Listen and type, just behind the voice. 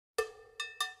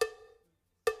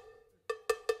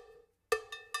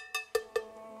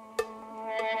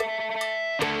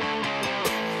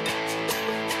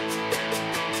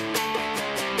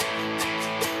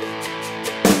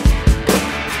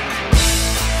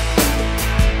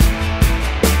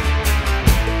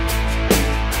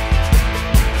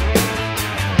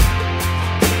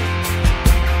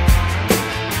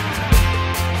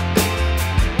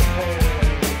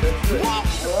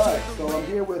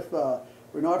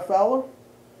Bernard Fowler,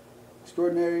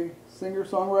 extraordinary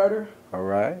singer-songwriter. All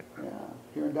right. Yeah,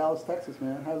 here in Dallas, Texas,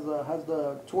 man. How's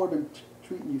the tour been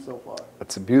treating you so far?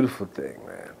 It's a beautiful thing,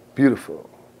 man. Beautiful.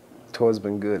 Tour's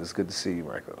been good. It's good to see you,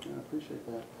 Michael. Yeah, I appreciate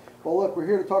that. Well, look, we're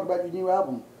here to talk about your new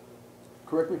album.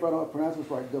 Correct me if I don't pronounce this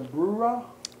right. The Bura?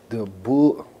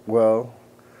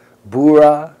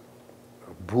 Bura,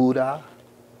 Buddha,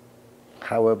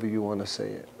 however you want to say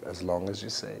it, as long as you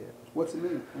say it. What's it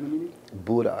mean? Any meaning?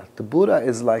 Buddha. The Buddha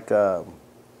is like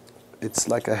it's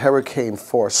like a hurricane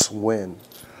force wind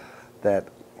that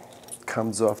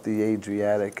comes off the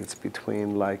Adriatic. It's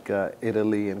between like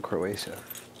Italy and Croatia.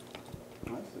 I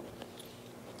see.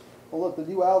 Well, look, the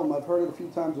new album, I've heard it a few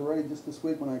times already just this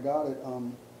week when I got it.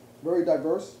 Very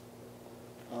diverse.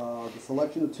 The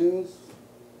selection of tunes,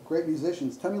 great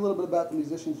musicians. Tell me a little bit about the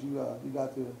musicians you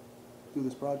got to do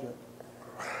this project.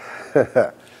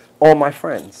 All my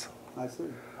friends. I see.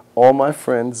 All my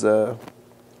friends. I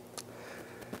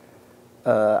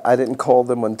didn't call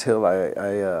them until I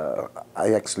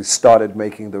actually started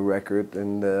making the record,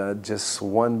 and just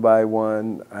one by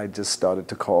one, I just started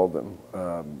to call them.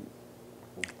 I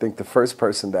think the first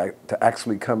person to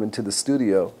actually come into the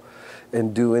studio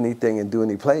and do anything and do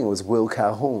any playing was Will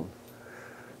Calhoun.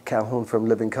 Calhoun from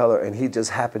Living Color, and he just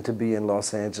happened to be in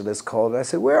Los Angeles, called, and I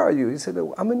said, "Where are you?" He said,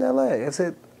 "I'm in LA." I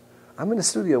said, "I'm in the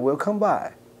studio, Will, come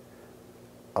by.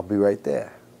 I'll be right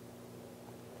there."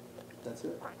 That's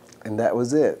it. And that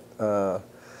was it. Yeah,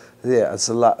 it's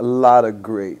a lot of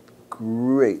great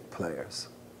players.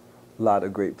 A lot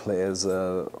of great players.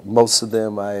 Most of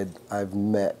them I've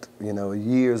met,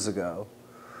 years ago.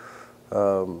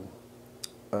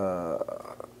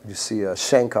 You see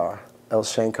Shankar. El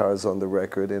Shankar is on the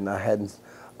record, and I hadn't,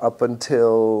 up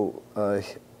until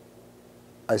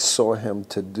I saw him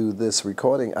to do this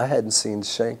recording, I hadn't seen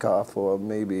Shankar for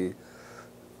maybe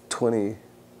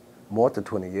more than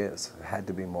 20 years. It had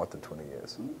to be more than 20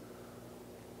 years. Mm-hmm.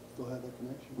 Still had that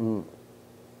connection. Mm.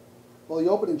 Well, the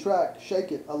opening track,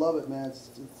 "Shake It," I love it, man.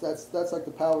 That's like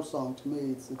the power song to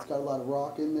me. It's got a lot of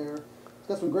rock in there. It's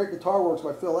got some great guitar works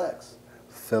by Phil X.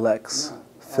 Phil X. Yeah.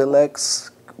 Phil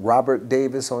X, Robert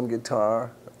Davis on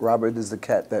guitar. Robert is the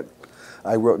cat that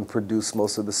I wrote and produced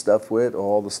most of the stuff with, or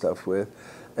all the stuff with.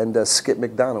 And Skip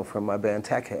McDonald from my band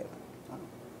Tackhead.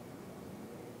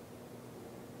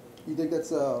 You think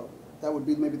that would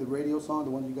be maybe the radio song,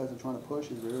 the one you guys are trying to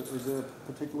push? Is there a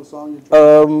particular song you're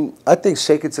trying to I think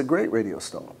 "Shake It's" a great radio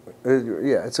song.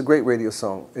 Yeah, it's a great radio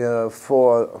song.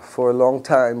 For a long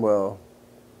time, well,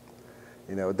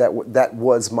 that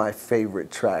was my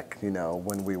favorite track,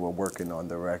 when we were working on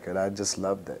the record. I just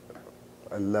loved it.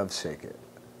 I love "Shake It."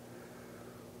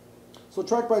 So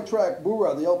track by track,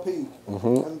 Bura, the LP,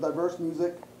 has diverse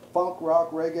music, funk, rock,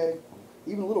 reggae,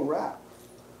 even a little rap.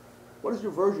 What is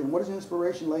your version? What is your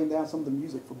inspiration laying down some of the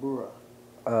music for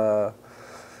Bura?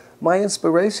 My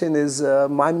inspiration is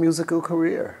my musical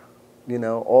career.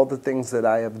 All the things that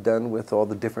I have done with all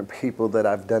the different people that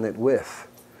I've done it with.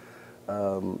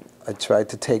 I tried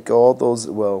to take all those,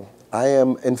 I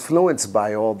am influenced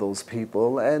by all those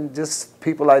people, and just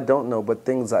people I don't know, but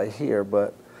things I hear.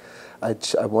 But I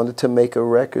wanted to make a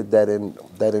record that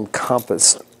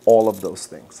encompassed all of those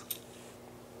things.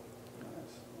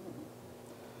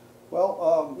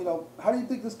 Well, how do you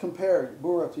think this compared,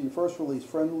 Bura, to your first release,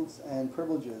 Friends and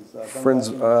Privileges, Friends,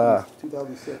 in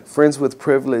 2006? Friends with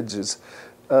Privileges.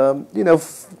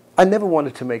 I never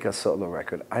wanted to make a solo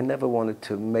record. I never wanted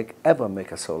to ever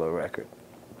make a solo record.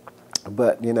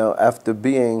 But, after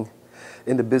being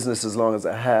in the business as long as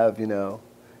I have,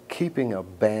 keeping a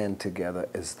band together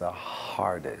is the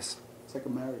hardest. It's like a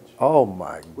marriage. Oh,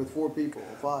 my. With 4 people,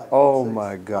 5. Oh, 6.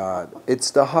 my God. It's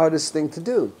the hardest thing to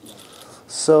do.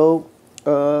 So,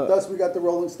 thus we got the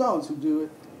Rolling Stones, who do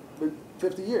it for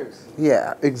 50 years.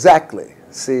 Yeah, exactly.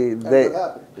 See, That's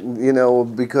what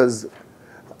happened. Because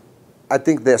I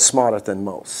think they're smarter than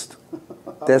most.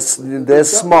 They're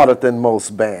smarter than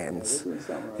most bands.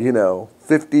 Yeah,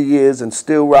 50 years and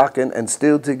still rocking and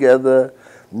still together.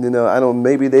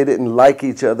 Maybe they didn't like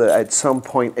each other at some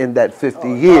point in that 50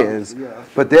 years,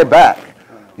 but they're back.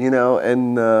 And you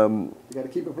got to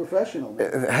keep it professional,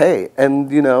 man. Hey, and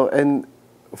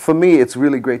for me, it's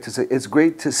really great to say. It's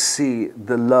great to see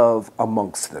the love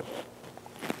amongst them.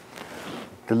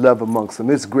 The love amongst them.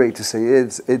 It's great to see.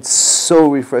 It's so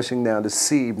refreshing now to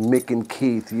see Mick and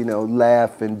Keith,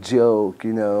 laugh and joke,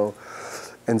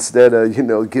 instead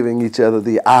of giving each other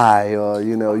the eye or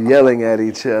yelling at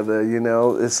each other.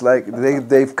 It's like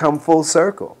they've come full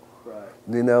circle. Right.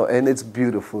 And it's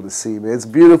beautiful to see, man. It's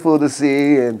beautiful to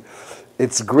see, and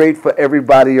It's great for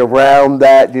everybody around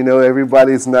that. You know,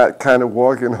 everybody's not kind of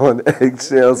walking on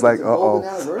eggshells like,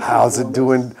 uh-oh, how's it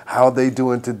doing? How are they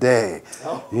doing today?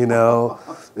 Oh. You know,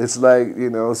 it's like,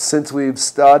 you know, since we've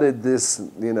started this,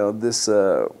 you know,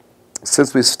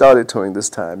 since we started touring this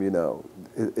time, you know,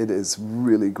 it is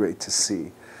really great to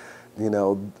see, you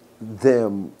know,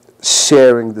 them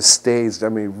sharing the stage. I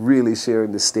mean, really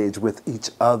sharing the stage with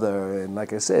each other. And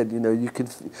like I said, you know, you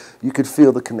could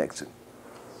feel the connection.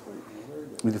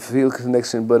 You could feel the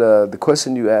connection. But the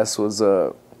question you asked was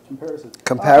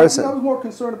comparison. I was more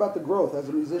concerned about the growth as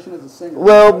a musician, as a singer.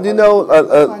 Well, you know,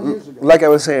 like I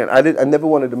was saying, I never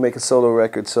wanted to make a solo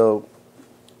record, so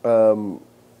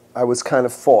I was kind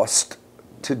of forced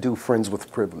to do Friends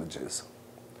with Privileges.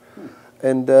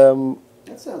 And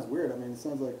that sounds weird. I mean, it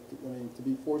sounds like, I mean, to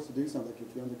be forced to do something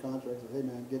if you're under contract, say, hey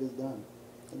man, get this done.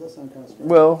 That does sound kind of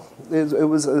strange. Well,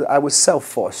 I was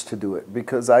self-forced to do it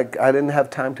because I didn't have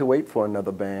time to wait for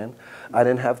another band. I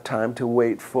didn't have time to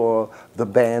wait for the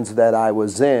bands that I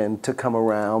was in to come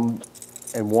around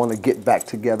and want to get back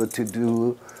together to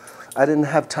do. I didn't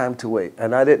have time to wait,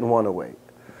 and I didn't want to wait.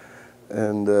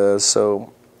 And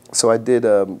so I did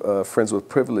Friends with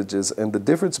Privileges, and the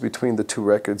difference between the two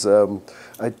records,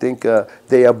 I think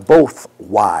they are both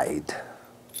wide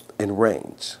in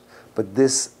range, but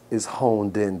this is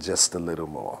honed in just a little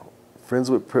more. Friends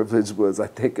with Privilege was, I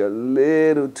think, a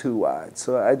little too wide.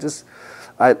 So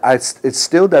it's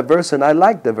still diverse, and I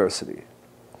like diversity.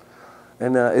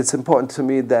 And it's important to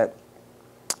me that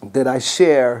I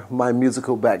share my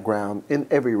musical background in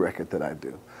every record that I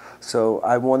do. So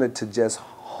I wanted to just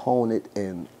hone it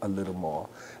in a little more.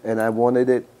 And I wanted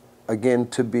it, again,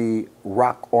 to be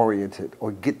rock-oriented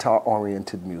or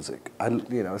guitar-oriented music.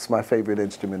 You know, it's my favorite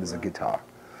instrument is a guitar.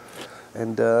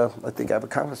 And I think I've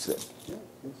accomplished it. Yeah,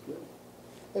 that's good.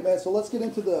 Hey man, so let's get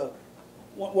into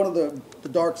one of the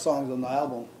dark songs on the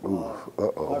album.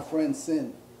 My Friend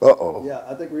Sin. Uh-oh. Yeah,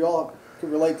 I think we all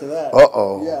can relate to that.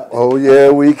 Uh-oh. Yeah. Oh yeah,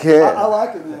 we can. I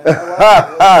like it, man. I like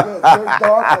it. It's good. It's very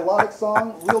dark, melodic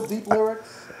song, real deep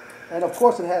lyrics, and of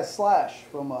course it has Slash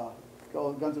from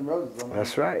Guns N' Roses. I mean,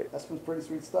 that's right. That's some pretty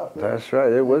sweet stuff. That's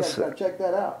right. It was. Gotta check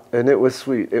that out. And it was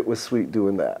sweet. It was sweet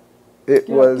doing that. Give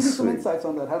me some insights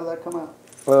on that. How did that come out?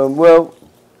 Well,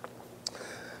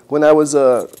 when I was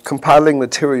compiling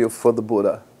material for the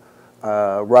Bura,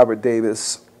 Robert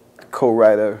Davis,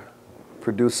 co-writer,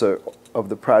 producer of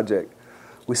the project,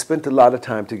 we spent a lot of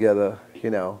time together, you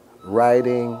know,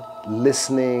 writing,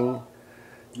 listening,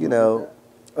 you know.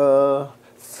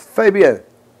 Fabian,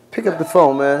 pick up the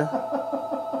phone, man.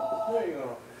 There you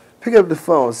go. Pick up the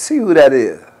phone. See who that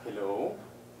is. Hello.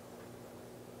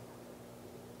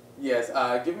 Yes,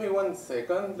 give me 1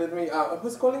 second. Let me,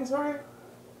 who's calling, sorry?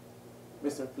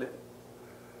 Mr. Flip.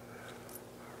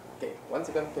 Okay, 1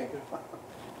 second, thank you.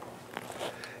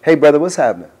 Hey, brother, what's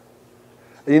happening?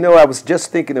 You know, I was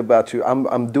just thinking about you.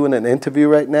 I'm doing an interview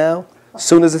right now. As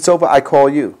soon as it's over, I call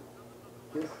you.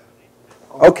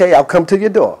 Okay, I'll come to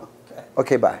your door.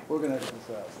 Okay, bye. We're going to have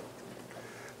this out.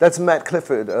 That's Matt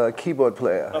Clifford, keyboard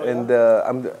player. Oh, yeah?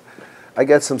 And I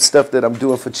got some stuff that I'm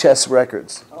doing for Chess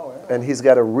Records. Oh, yeah. And he's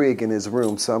got a rig in his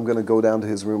room, so I'm going to go down to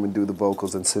his room and do the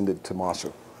vocals and send it to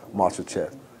Marshall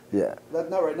Chess. Yeah.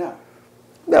 Not right now.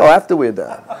 No, after we're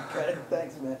done. Okay,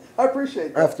 thanks, man. I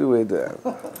appreciate that. After we're done.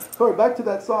 Sorry, back to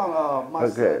that song,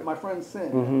 My Friend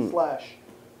Sin, Slash.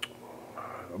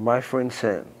 My Friend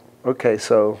Sin. Okay,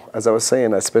 so as I was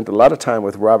saying, I spent a lot of time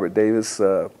with Robert Davis.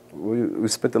 We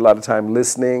spent a lot of time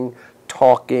listening,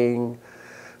 talking,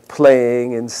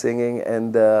 playing, and singing.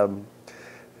 And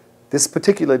this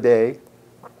particular day,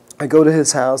 I go to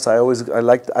his house. I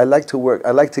like to work.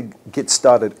 I like to get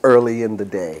started early in the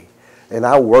day. And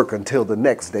I'll work until the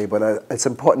next day, but it's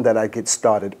important that I get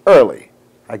started early.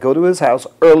 I go to his house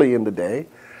early in the day,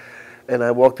 and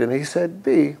I walked in, and he said,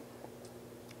 B,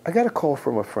 I got a call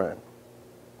from a friend.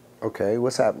 Okay,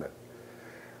 what's happening?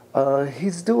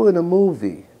 He's doing a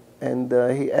movie, and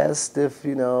he asked if,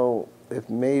 you know, if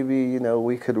maybe, you know,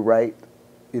 we could write,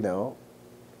 you know,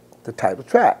 the title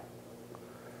track.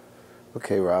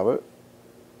 Okay, Robert,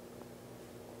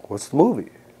 what's the movie?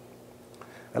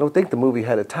 I don't think the movie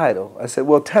had a title. I said,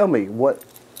 well, tell me,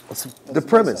 what's the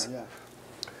premise? Yeah.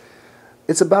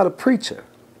 It's about a preacher.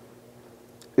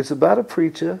 It's about a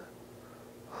preacher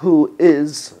who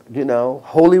is, you know,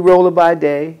 holy roller by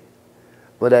day,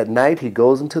 but at night he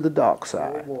goes into the dark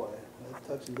side. Oh, boy.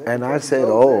 That's touchy. And I said,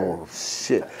 oh,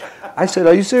 shit. I said,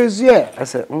 are you serious? Yeah. I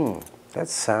said, that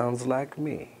sounds like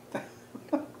me.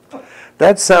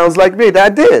 That sounds like me. I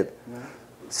did.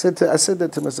 I said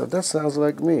that to myself, that sounds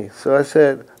like me. So I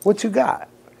said, what you got?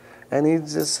 And he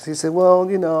said, well,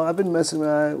 you know, I've been messing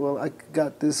around. Well, I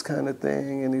got this kind of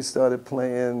thing. And he started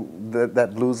playing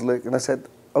that blues lick. And I said,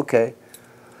 okay.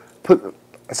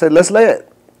 I said, let's lay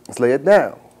it. Let's lay it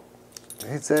down.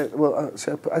 He said, well,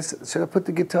 should I put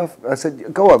the guitar? I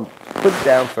said, go on, put it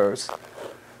down first.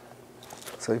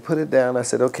 So he put it down. I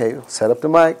said, okay, set up the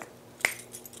mic.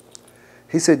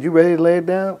 He said, you ready to lay it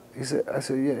down? I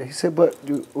said, yeah. He said, but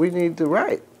we need to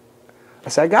write. I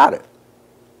said, I got it.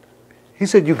 He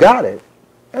said, you got it?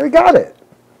 And I got it.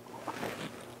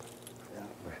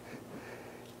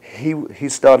 He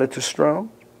started to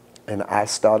strum, and I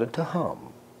started to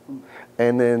hum.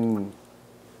 And then,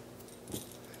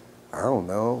 I don't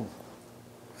know,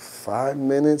 5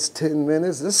 minutes, 10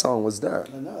 minutes, this song was done.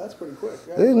 No, that's pretty quick.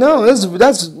 No,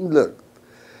 that's, look.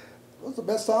 Those are the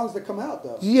best songs that come out,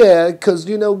 though. Yeah, because,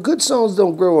 you know, good songs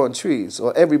don't grow on trees,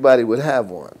 or everybody would have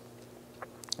one.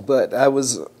 But I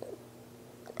was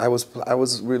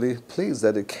really pleased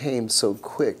that it came so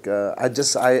quick. I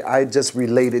just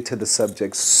related to the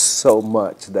subject so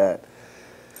much that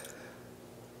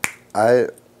I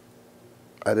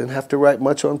didn't have to write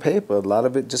much on paper. A lot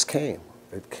of it just came.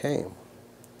 It came.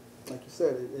 Like you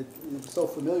said, it was so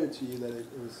familiar to you that it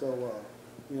was so,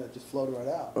 you know, it just floated right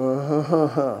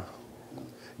out.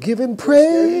 Giving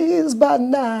praise by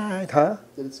night. Huh?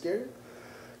 Did it scare you?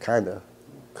 Kind of.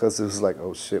 Because it was like,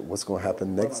 oh shit, what's going to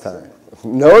happen next time?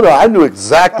 No, I knew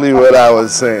exactly what I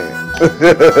was saying. I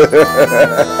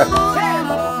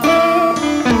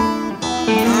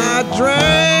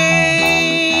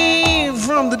drank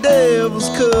from the devil's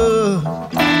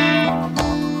cup.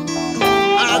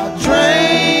 I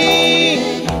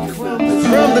drank from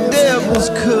the devil's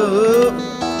cup.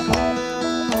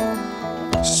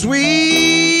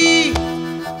 Sweet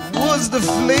was the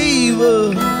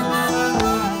flavor.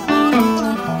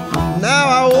 Now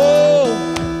I owe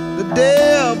the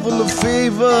devil a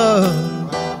favor.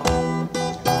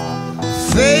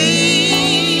 Faith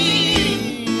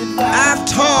I've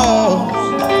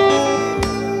taught,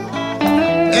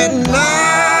 and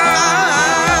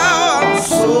now I'm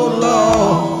so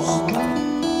lost.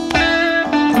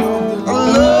 I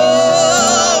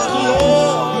love the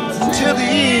Lord till the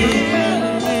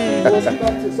end.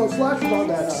 So Slash was on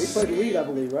that. He played the lead, I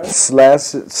believe, right?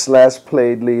 Slash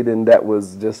played lead, and it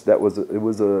was just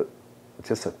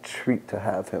a treat to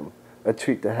have him. A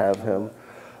treat to have him.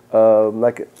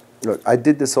 Look, I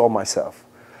did this all myself.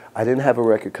 I didn't have a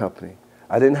record company.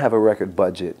 I didn't have a record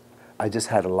budget. I just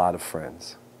had a lot of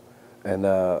friends, and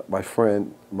my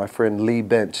friend Lee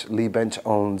Bench. Lee Bench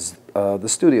owns the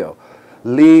studio.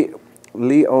 Lee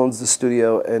owns the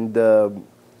studio, and I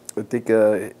think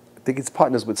he's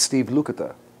partners with Steve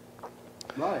Lukather.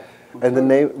 Right. And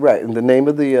the name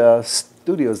of the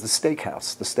studio is the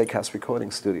Steakhouse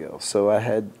Recording Studio. So I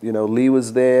had, you know, Lee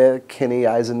was there, Kenny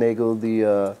Eisennagel,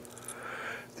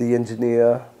 the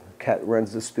engineer, Cat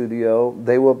runs the studio.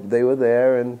 They were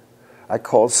there, and I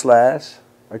called Slash.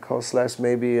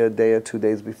 Maybe a day or 2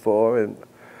 days before, and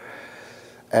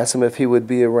asked him if he would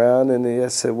be around, and he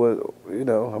said, well, you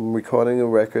know, I'm recording a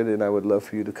record, and I would love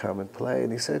for you to come and play.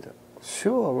 And he said,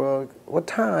 sure, what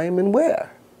time and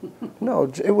where?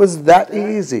 No, it was that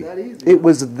easy. It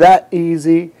was that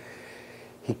easy.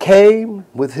 He came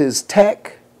with his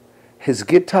tech, his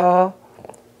guitar,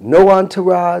 no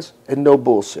entourage, and no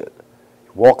bullshit. He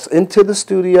walks into the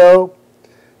studio,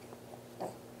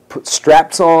 put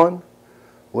straps on.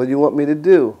 What do you want me to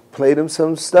do? Played him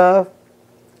some stuff.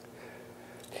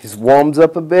 He warms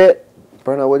up a bit.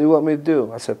 Bernard, what do you want me to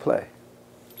do? I said, play.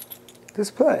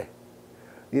 Just play.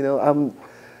 You know,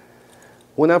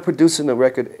 when I'm producing a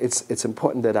record, it's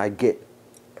important that I get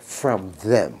from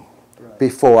them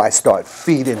before I start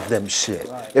feeding them shit.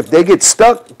 If they get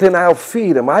stuck, then I'll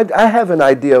feed them. I have an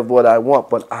idea of what I want,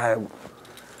 but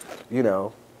you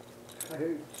know,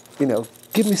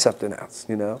 give me something else,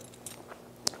 you know.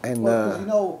 And well, you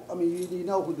know, I mean, you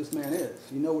know who this man is.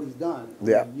 You know what he's done.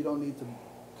 Yeah. You don't need to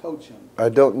coach him. I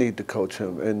don't need to coach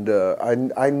him, and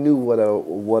I knew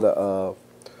what a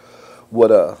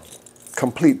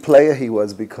complete player he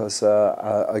was, because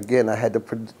again, I had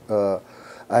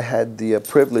the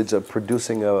privilege of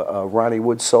producing a Ronnie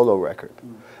Wood solo record,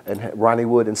 and Ronnie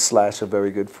Wood and Slash are very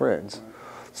good friends.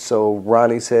 So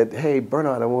Ronnie said, "Hey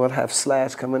Bernard, I want to have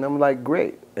Slash come in." I'm like,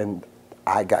 "Great," and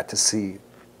I got to see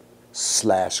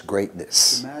Slash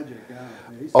greatness. The magic, yeah.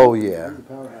 He's Oh he's yeah. a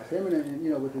powerhouse. Him and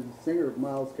you know, with his singer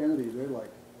Miles Kennedy, they're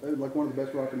like one of the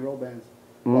best rock and roll bands,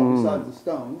 well, besides the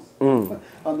Stones,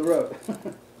 on the road.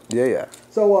 Yeah.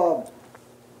 So,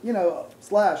 you know,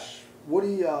 Slash,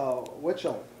 Woody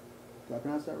Witchell, did I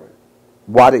pronounce that right?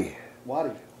 Waddy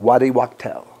Waddy.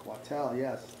 Wachtel. Wachtel,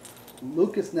 yes.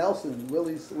 Lucas Nelson,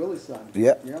 Willie's son.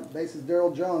 Yep. Yeah. Bassist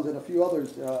Daryl Jones and a few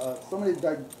others. So many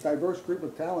diverse group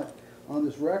of talent on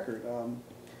this record.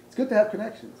 It's good to have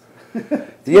connections.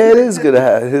 Yeah, it is good to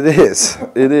have. It is.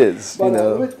 It is. But you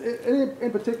know. any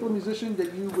in particular musician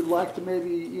that you would like to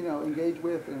maybe engage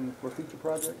with and for future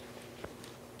projects?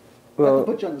 Well, Not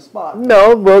to put you on the spot.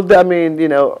 No, well, I mean,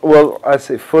 well, I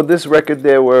say for this record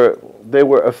there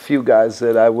were a few guys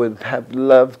that I would have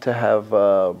loved to have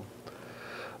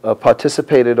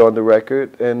participated on the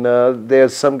record, and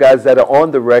there's some guys that are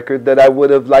on the record that I would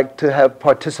have liked to have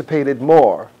participated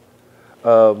more.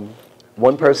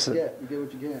 One person. Yeah, you get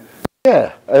what you can.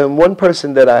 Yeah, and one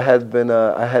person that I had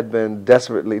been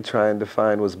desperately trying to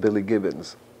find was Billy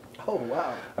Gibbons. Oh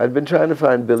wow! I'd been trying to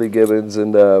find Billy Gibbons,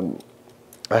 and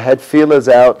I had feelers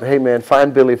out. Hey man,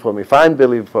 find Billy for me. Find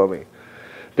Billy for me.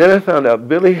 Then I found out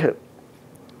Billy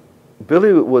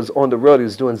was on the road. He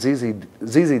was doing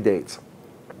ZZ dates.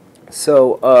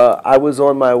 So I was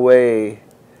on my way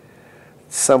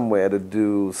somewhere to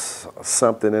do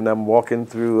something, and I'm walking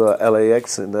through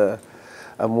LAX, and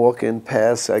I'm walking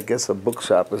past, I guess, a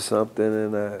bookshop or something,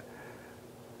 and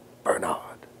Bernard.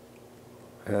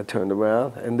 And I turned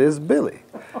around, and there's Billy.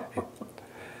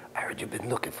 I heard you've been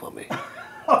looking for me.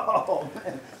 Oh,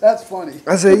 man, that's funny.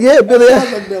 I said, yeah, Billy.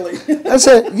 Sounds like Billy. I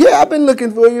said, yeah, I've been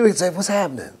looking for you. He said, what's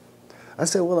happening? I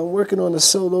said, well, I'm working on a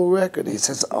solo record. He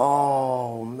says,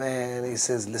 oh, man. He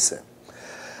says, listen,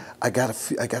 I got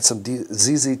some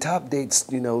ZZ Top dates,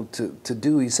 to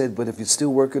do. He said, but if you're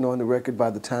still working on the record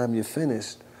by the time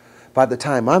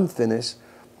I'm finished,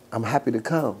 I'm happy to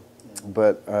come.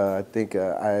 But I think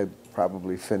I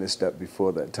probably finished up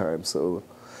before that time, so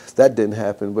that didn't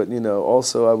happen. But,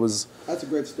 also I was... That's a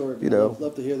great story.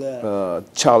 Love to hear that.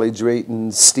 Charlie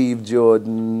Drayton, Steve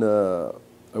Jordan,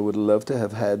 I would love to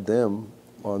have had them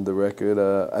on the record.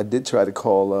 I did try to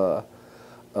call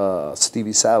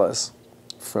Stevie Salas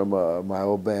from my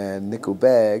old band, Nickel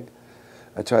Bag.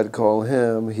 I tried to call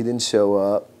him. He didn't show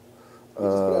up. We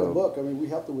just put out a book. I mean, we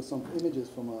helped her with some images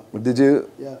from... Did you?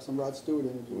 Yeah, some Rod Stewart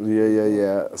images.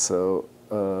 Yeah. So,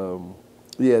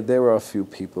 yeah, there were a few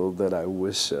people that I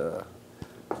wish...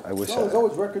 There's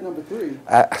always record number 3.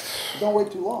 Don't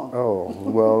wait too long. Oh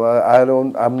well,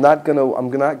 I'm not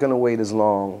gonna wait as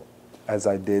long as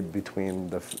I did between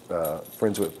the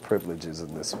Friends with Privileges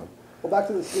and this one. Well, back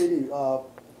to the CD.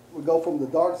 We go from the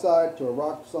dark side to a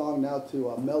rock song now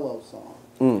to a mellow song.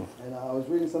 And I was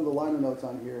reading some of the liner notes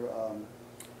on here.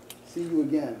 See You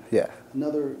Again. Yeah.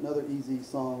 Another easy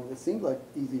song. It seemed like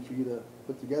easy for you to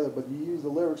put together, but you used the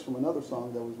lyrics from another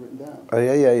song that was written down. Oh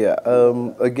yeah.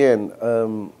 Again,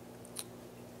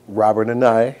 Robert and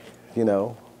I,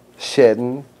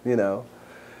 shedding,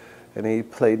 and he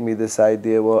played me this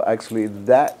idea. Well, actually,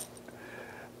 that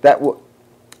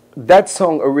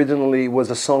song originally was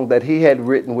a song that he had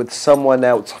written with someone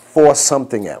else for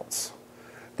something else.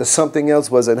 The something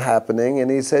else wasn't happening, and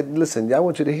he said, "Listen, I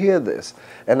want you to hear this."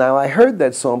 And now I heard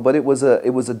that song, but it was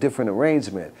a different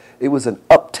arrangement. It was an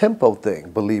up-tempo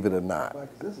thing, believe it or not. Right,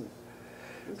 'cause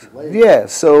this is late. Yeah,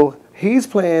 so he's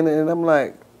playing, and I'm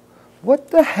like, "What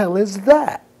the hell is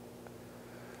that?"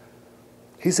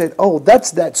 He said, "Oh,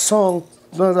 that's that song,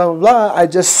 blah, blah, blah. I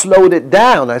just slowed it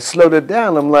down.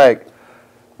 I'm like,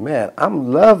 man,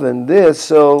 I'm loving this.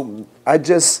 So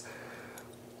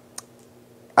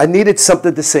I needed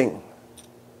something to sing.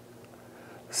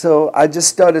 So I just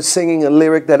started singing a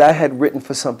lyric that I had written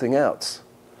for something else.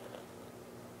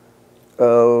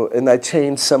 And I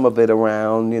changed some of it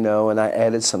around, and I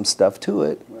added some stuff to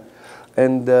it. Right.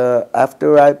 And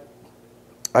after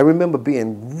I remember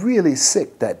being really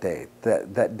sick that day.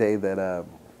 That day that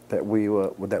we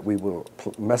were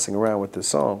messing around with this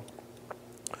song.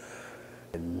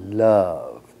 I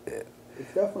loved it.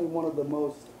 It's definitely one of the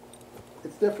most.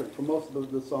 It's different from most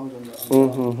of the songs on the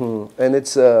album. And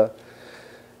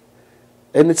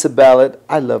it's a ballad.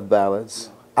 I love ballads.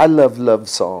 Yeah. I love love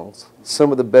songs.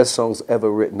 Some of the best songs ever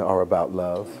written are about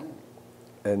love.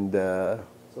 Yeah. And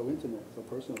so intimate, so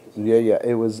personal. Yeah.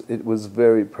 It was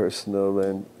very personal,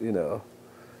 and You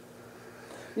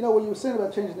know what you were saying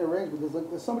about changing the arrangement.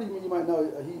 There's somebody you might know.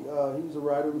 He was a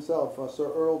writer himself,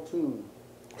 Sir Earl Toon.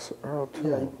 Sir Earl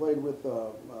Toon. Yeah, he played with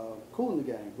Kool and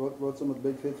the Gang. Wrote some of the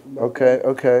big hits from back Okay. then.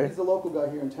 Okay. He's a local guy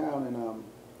here in town, and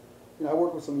I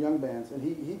work with some young bands, and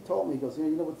he told me, he goes,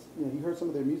 he heard some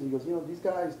of their music. He goes, these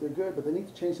guys, they're good, but they need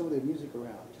to change some of their music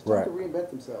around. Just tell them to reinvent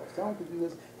themselves. Tell them to do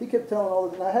this. He kept telling all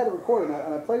this, and I had to record it,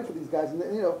 and I played it for these guys, and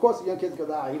of course the young kids go,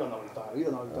 he don't know what he's talking. He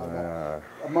don't know what he's talking about.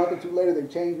 A month or two later, they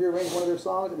rearranged one of their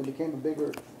songs, and it became a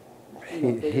bigger.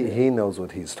 He knows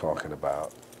what he's talking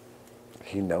about.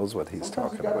 he knows what he's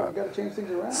talking about. You gotta change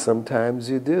things around. Sometimes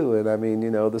you do, and I mean,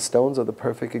 you know, the Stones are the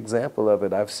perfect example of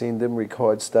it. I've seen them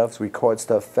record stuff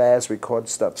fast, record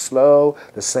stuff slow.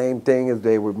 The same thing as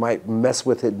they might mess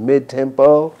with it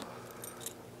mid-tempo,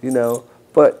 you know.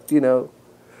 But, you know,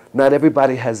 not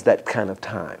everybody has that kind of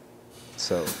time,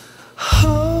 so.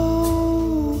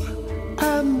 Oh,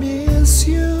 I miss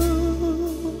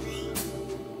you.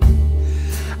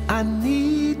 I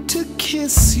need to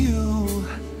kiss you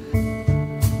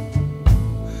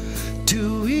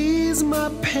to ease my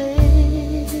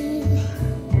pain.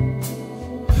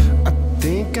 I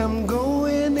think I'm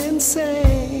going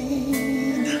insane.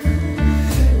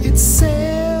 It's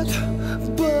sad,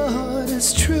 but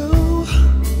it's true.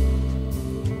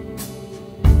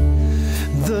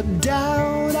 The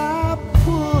doubt I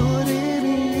put in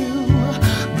you,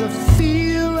 the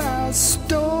fear I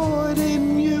stored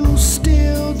in you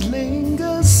still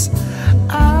lingers.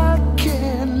 I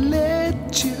can't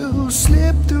let you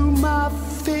slip through my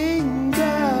fingers.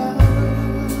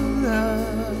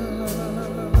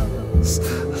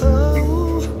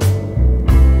 Oh,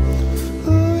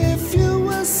 if you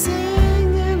were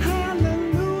singing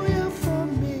hallelujah for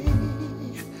me,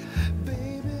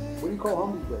 baby. What do you call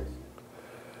home these days?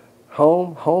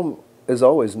 Home is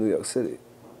always New York City.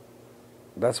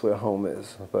 That's where home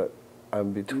is. But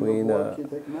I'm between. You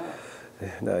can't take them out.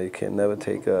 No, you can never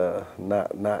take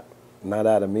not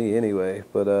out of me anyway.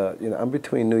 But you know, I'm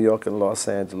between New York and Los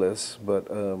Angeles.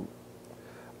 But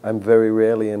I'm very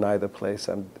rarely in either place.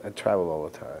 I travel all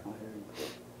the time.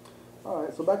 All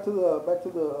right. So back to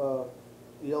the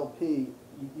LP.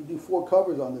 You do 4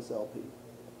 covers on this LP.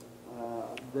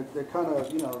 They're kind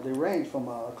of, you know, they range from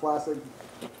a classic,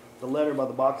 The Letter by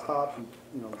the Box Tops, and,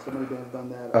 you know, so many bands done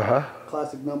that.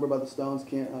 Classic Number by the Stones,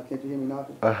 Can't You Hear Me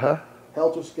Knocking?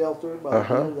 Helter Skelter by the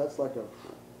Beatles, that's like a,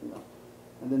 you know,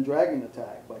 and then Dragon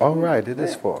Attack. By Oh, right, it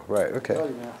is 4, right, okay.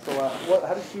 So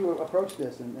how did you approach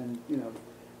this, and you know,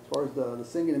 as far as the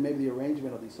singing and maybe the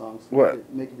arrangement of these songs,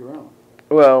 make it your own?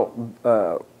 Well,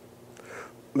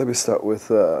 let me start with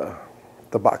the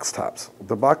Box Tops.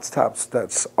 The Box Tops,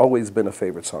 that's always been a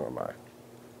favorite song of mine.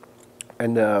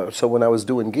 And so when I was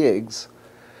doing gigs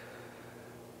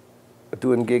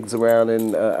around,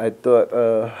 and I thought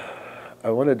I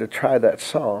wanted to try that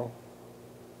song.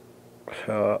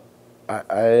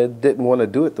 I didn't want to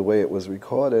do it the way it was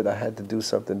recorded. I had to do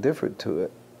something different to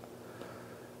it.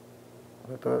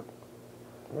 I thought,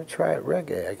 let me try it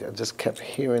reggae. I just kept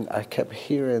hearing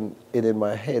it in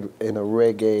my head in a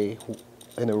reggae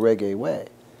way.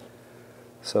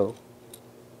 So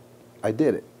I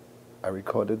did it. I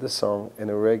recorded the song in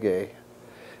a reggae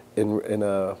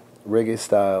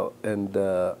style, and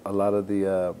a lot of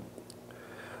the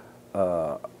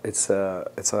it's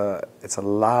a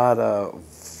lot of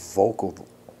vocal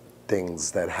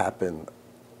things that happen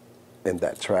in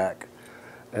that track,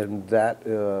 and that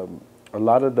a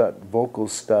lot of that vocal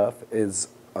stuff is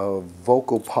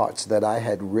vocal parts that I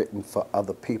had written for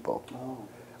other people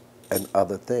and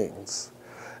other things,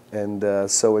 and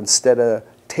so instead of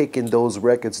taking those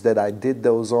records that I did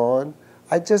those on,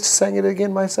 I just sang it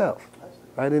again myself.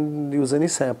 I didn't use any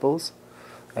samples.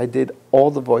 I did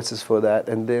all the voices for that,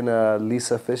 and then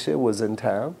Lisa Fisher was in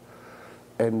town,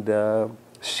 and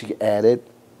she added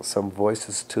some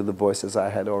voices to the voices I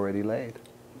had already laid.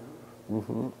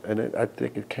 And I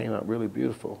think it came out really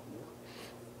beautiful.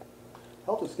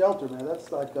 Helter Skelter, man,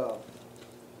 that's like, how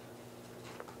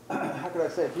could I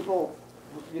say it? People,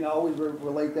 you know, always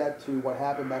relate that to what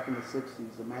happened back in the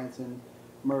 60s, the Manson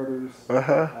murders,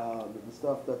 the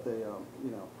stuff that they,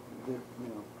 you know, did, you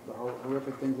know, the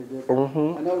horrific things they did.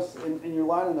 I noticed in your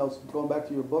liner notes, going back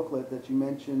to your booklet, that you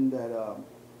mentioned that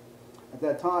at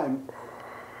that time,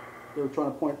 they were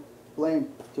trying to point blame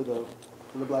to the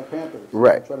Black Panthers.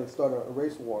 Right. Try to start a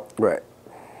race war. Right.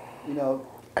 You know.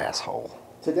 Asshole.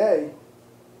 Today,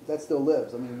 that still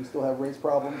lives. I mean, we still have race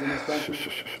problems in this country.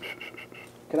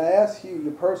 Can I ask you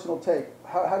your personal take?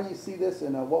 How do you see this,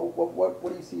 and what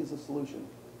do you see as a solution?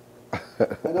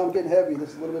 I know I'm getting heavy.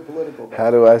 This is a little bit political. How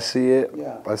do I see it?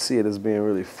 Yeah. I see it as being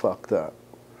really fucked up.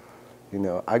 You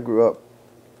know, I grew up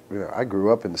in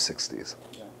the 60s.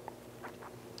 Yeah.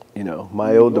 You know,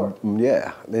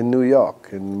 in New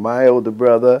York, and my older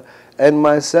brother and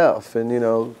myself, and, you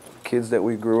know, kids that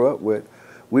we grew up with,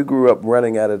 we grew up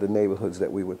running out of the neighborhoods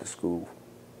that we went to school,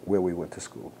 where we went to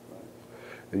school.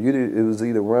 Right. It was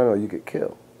either run or you get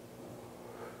killed.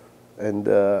 And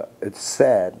it's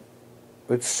sad.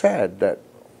 It's sad that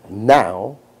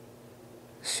now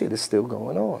shit is still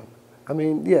going on. I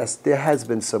mean, yes, there has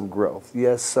been some growth.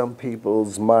 Yes, some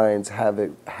people's minds have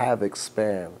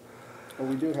expanded. Well,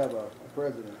 we do have a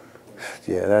president.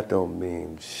 Yeah, that don't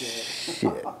mean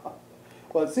shit.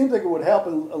 Well, it seems like it would help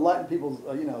in enlighten people's,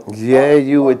 you know. Yeah,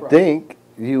 you thought would process.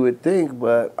 think,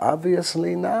 but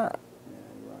obviously not. Yeah,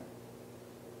 you're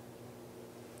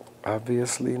right.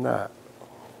 Obviously not.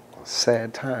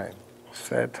 Sad time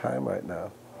right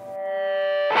now.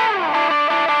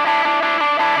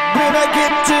 When I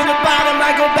get to the bottom,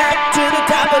 I go back to the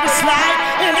top of the slide.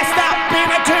 And I stop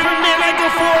and I turn and then I go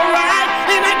for a ride.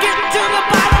 And I get to the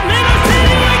bottom and I see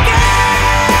you again.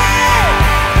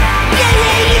 Yeah,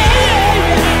 yeah, yeah, yeah,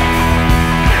 yeah.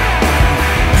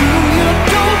 Do you,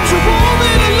 don't you want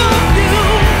me to love you?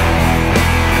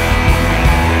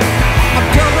 I'm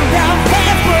coming down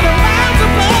fast, but I'm miles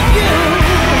above you.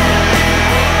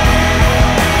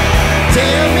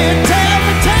 Tell me, tell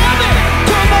me, tell me.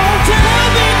 Come on, tell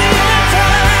me the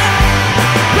answer.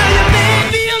 Well, you made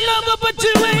me a lover, but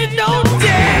you ain't no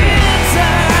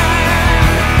dancer.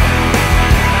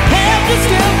 Helter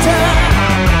skelter,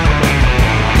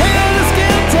 helter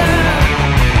skelter,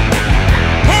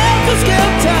 helter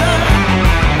skelter.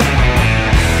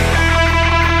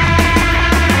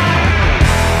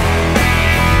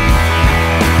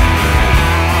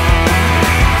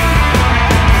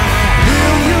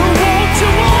 Will you, won't you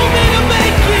want me to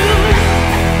make you?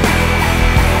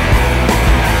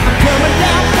 I'm coming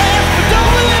down fast, but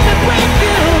don't let me break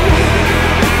you.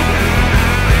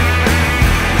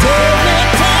 Tell me,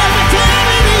 tell me, tell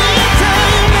me the answer.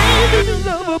 You may be a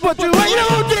lover, but you ain't no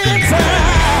dancer.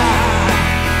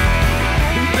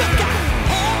 Look out,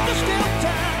 helter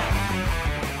skelter.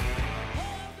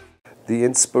 The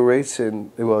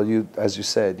inspiration, well, as you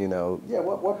said, you know, Yeah,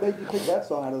 what made you pick that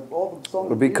song out of all the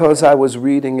songs? because I was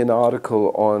reading an article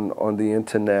on the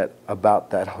internet about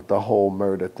the whole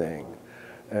murder thing,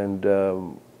 and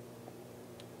I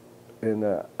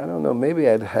don't know, maybe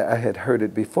I had heard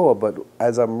it before, but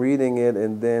as I'm reading it,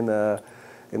 and then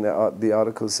the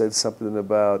article said something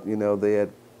about, you know, they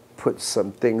had put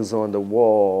some things on the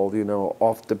wall, you know,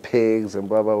 off the pigs and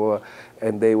blah blah blah,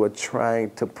 and they were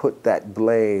trying to put that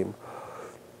blame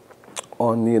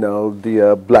on, you know,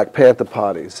 the Black Panther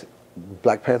Party,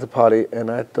 and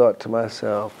I thought to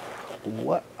myself,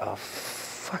 what a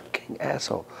fucking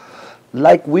asshole.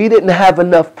 Like we didn't have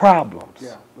enough problems.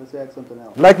 Yeah, let's add something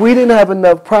else. Like we didn't have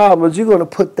enough problems. You're going to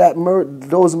put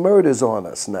those murders on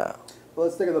us now. Well,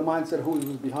 let's think of the mindset of who was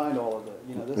behind all of it.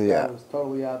 You know, this Yeah. guy was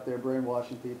totally out there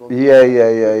brainwashing people. Yeah.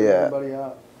 Everybody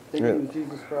out, thinking Yeah. he was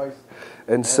Jesus Christ.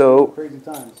 And All so, these crazy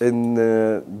times. and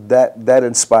that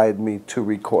inspired me to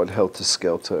record Helter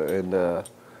Skelter. And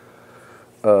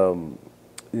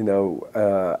you know,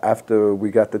 after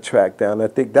we got the track down, I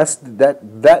think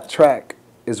that track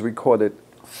is recorded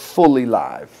fully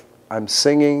live. I'm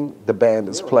singing, the band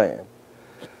is playing.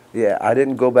 Yeah, I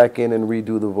didn't go back in and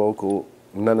redo the vocal,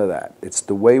 none of that. It's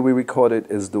the way we record it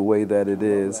is the way that it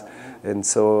is. And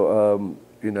so,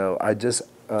 you know, I just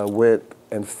went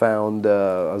and found,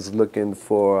 I was looking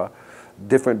for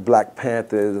different Black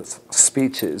Panther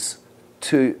speeches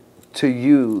to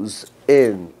use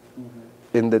in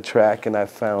the track, and I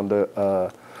found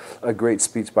a great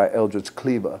speech by Eldridge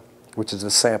Cleaver, which is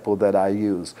a sample that I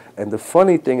use. And the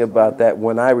funny thing about that,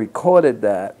 when I recorded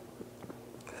that,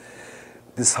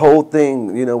 this whole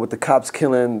thing, you know, with the cops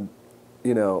killing,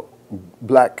 you know,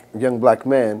 young black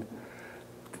men,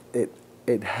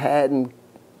 it hadn't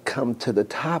come to the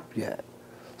top yet.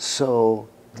 So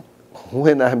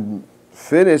when I'm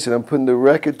finished and I'm putting the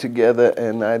record together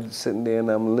and I'm sitting there and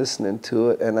I'm listening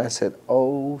to it, and I said,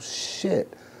 oh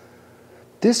shit,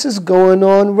 this is going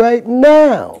on right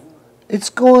now. It's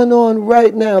going on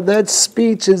right now. That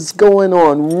speech is going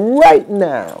on right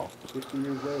now. 50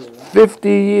 years later, right? 50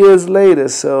 years later,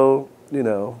 so, you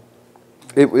know,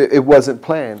 it wasn't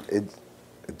planned. It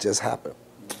just happened.